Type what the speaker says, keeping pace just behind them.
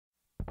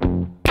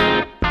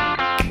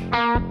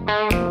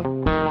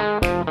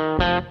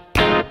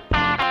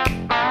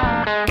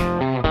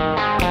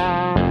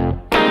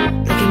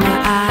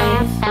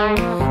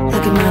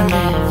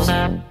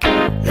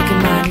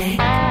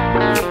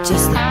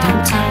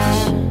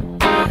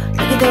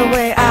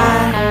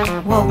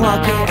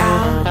Walk it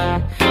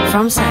out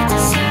from side to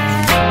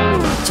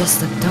side.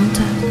 Just look, don't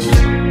touch.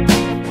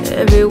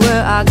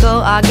 Everywhere I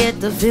go, I get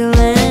the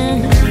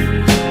feeling.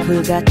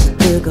 불같이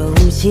뜨거운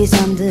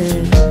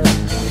시선들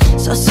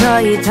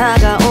서서히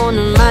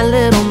다가오는 my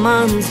little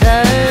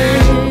monster.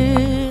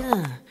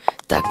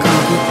 딱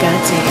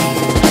거기까지.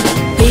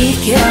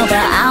 비켜봐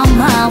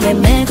아마 왜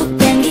매국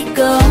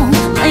땡기고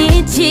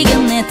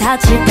미치겠네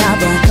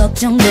다칠까봐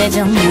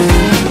걱정되잖아.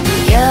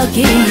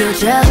 여기요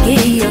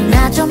저기요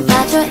나 좀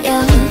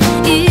봐줘요.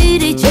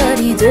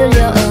 이리저리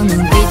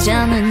들려오는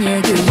귀찮은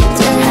얘기들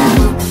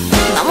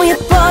너무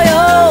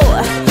예뻐요.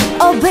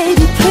 Oh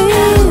baby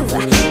please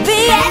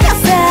behave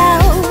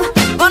yourself.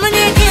 보는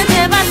얘기는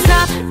제발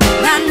stop.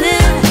 나는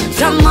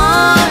저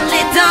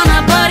멀리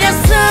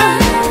떠나버렸어.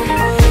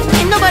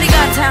 Ain't nobody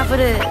got time for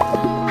this.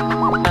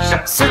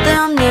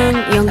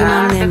 쓸데없는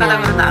용기만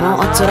내면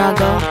뭐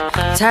어쩌라고.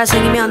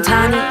 잘생기면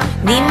다니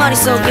네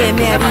머릿속에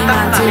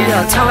메리만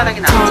들려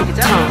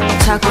텅텅텅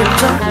자꾸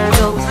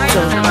쪽쪽쪽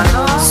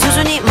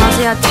수준이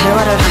맞아야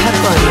대화를 할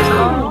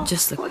거야.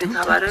 Just look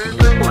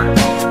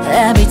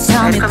Every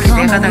time you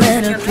come a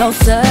little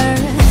closer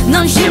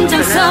넌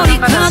심장 소리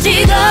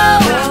커지고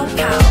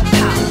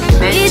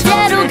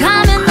이대로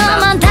가면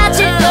너만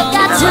다칠 것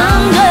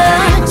같은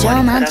걸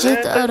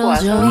저만치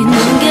떨어져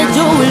있는 게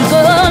좋을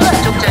걸.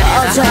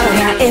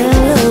 어쩌다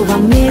일로 와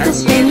미국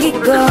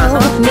땡기고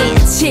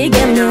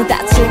미치겠네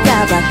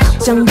다칠까봐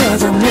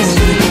걱정되잖아.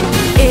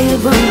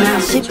 1분만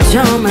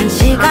 10초만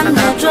시간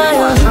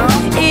내줘요.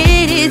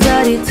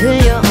 이리저리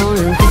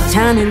들려오는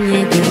귀찮은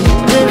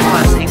얘기들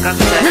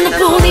난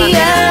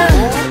너뿐이야.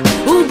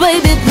 Oh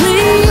baby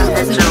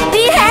please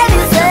behave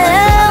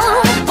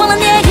yourself. 뻔한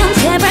얘기는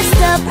제발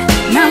stop.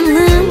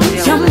 나는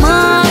저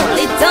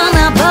멀리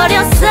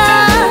떠나버렸어.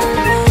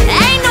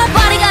 Ain't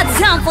nobody got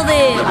time for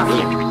this.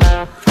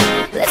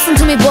 Listen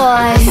to me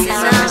boy.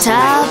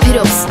 자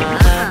필요 없어.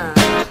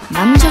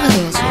 남자가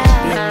돼야지.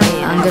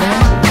 안 그래?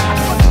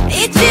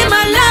 잊지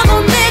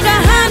말라고 내가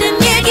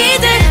하는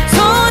얘기들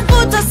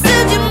손부터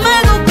쓰지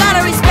말고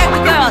gotta respect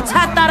the girl.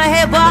 다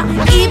따라해봐.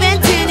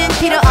 이벤트는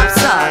필요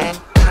없어.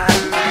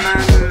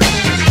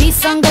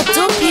 비싼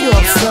것도 필요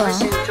없어.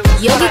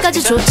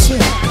 여기까지 좋지.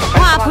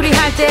 화풀이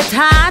할 때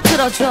다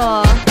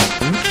들어줘.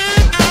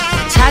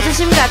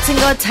 자존심 같은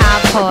거 다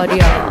버려.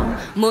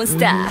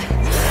 몬스타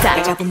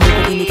다 잡은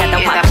물고기 니가 다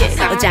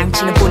확해.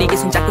 장치는 분위기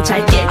손잡고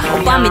잘게.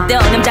 오빠 믿어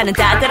남자는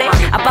다 그래.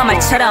 아빠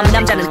말처럼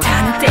남자는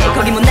다 늑대.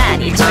 거기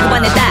못나니 자꾸봐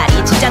내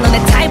다리. 진짜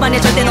너네 타입 아니야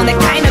절대 너네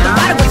타입을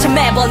바로 고쳐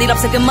매볼 일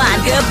없어 그만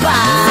goodbye.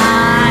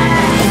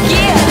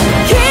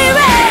 Yeah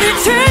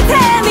기회를 줄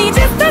테니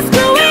just let's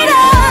do it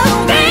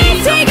all.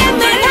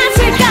 미치겠네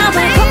다칠까봐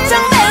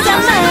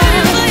걱정되잖아.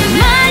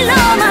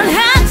 말로만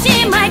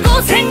하지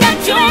말고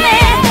생각 좀 해.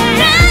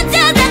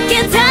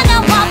 남자답게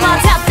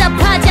다가와봐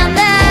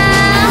답답하잖아.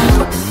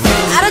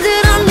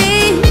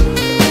 알아들었니?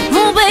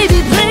 Oh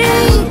baby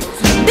please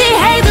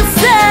behave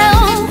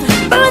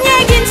yourself. 뻔한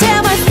얘긴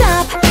제발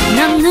stop.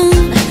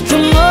 나는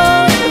좀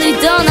멀리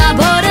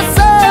떠나버렸어.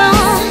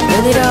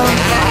 여기로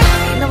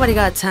Nobody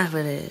got time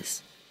for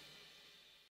this.